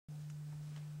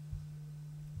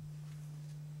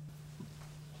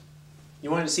You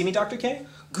wanted to see me, Dr. K?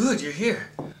 Good, you're here.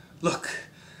 Look,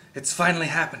 it's finally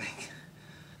happening.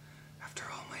 After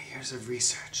all my years of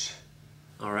research.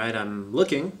 All right, I'm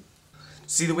looking.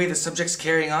 See the way the subject's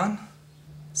carrying on?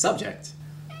 Subject?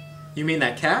 You mean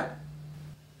that cat?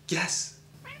 Yes.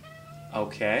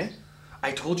 Okay.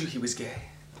 I told you he was gay.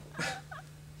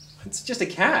 It's just a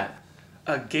cat.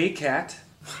 A gay cat?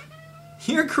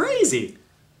 You're crazy.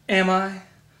 Am I?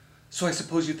 So I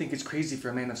suppose you think it's crazy for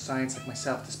a man of science like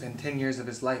myself to spend 10 years of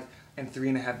his life and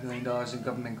 $3.5 million in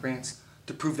government grants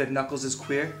to prove that Knuckles is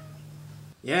queer?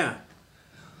 Yeah.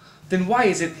 Then why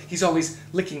is it he's always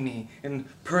licking me and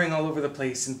purring all over the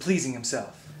place and pleasing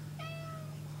himself?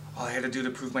 All I had to do to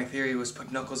prove my theory was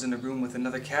put Knuckles in a room with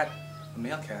another cat, a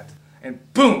male cat, and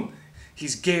boom!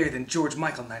 He's gayer than George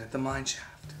Michael Knight at the mine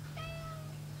shaft.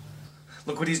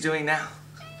 Look what he's doing now.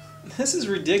 This is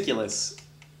ridiculous.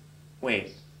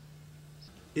 Wait.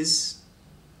 Is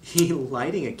he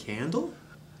lighting a candle?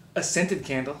 A scented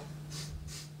candle.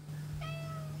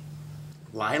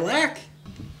 Lilac?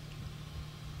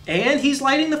 And he's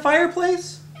lighting the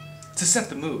fireplace? To set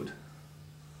the mood.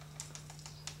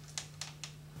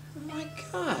 Oh my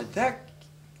god, that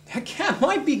cat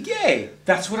might be gay.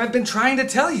 That's what I've been trying to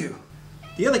tell you.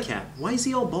 The other cat, why is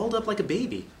he all balled up like a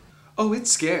baby? Oh,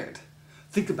 it's scared.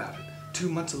 Think about it. 2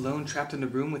 months alone trapped in a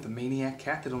room with a maniac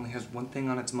cat that only has one thing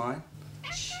on its mind.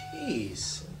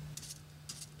 Jeez.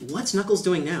 What's Knuckles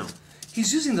doing now?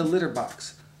 He's using the litter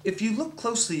box. If you look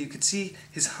closely, you could see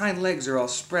his hind legs are all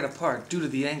spread apart due to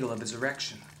the angle of his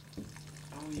erection.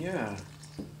 Oh, yeah.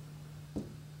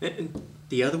 And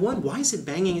the other one? Why is it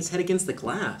banging his head against the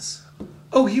glass?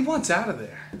 Oh, he wants out of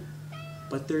there.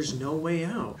 But there's no way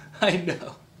out. I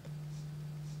know.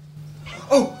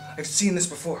 Oh, I've seen this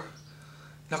before.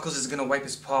 Knuckles is gonna wipe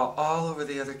his paw all over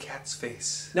the other cat's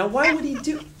face. Now, why would he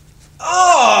do...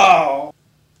 Oh!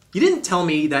 You didn't tell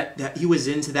me that he was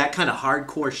into that kind of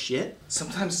hardcore shit?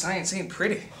 Sometimes science ain't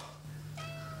pretty.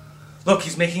 Look,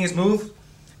 he's making his move.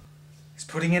 He's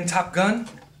putting in Top Gun.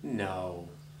 No.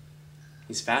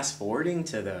 He's fast forwarding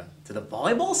to the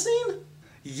volleyball scene?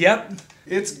 Yep,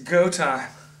 it's go time.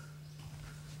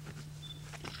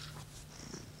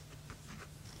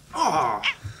 Oh!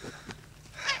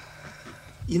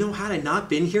 You know, had I not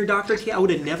been here, Dr. K, I would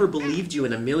have never believed you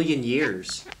in a million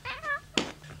years.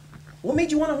 What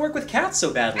made you want to work with cats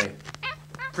so badly?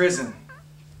 Prison.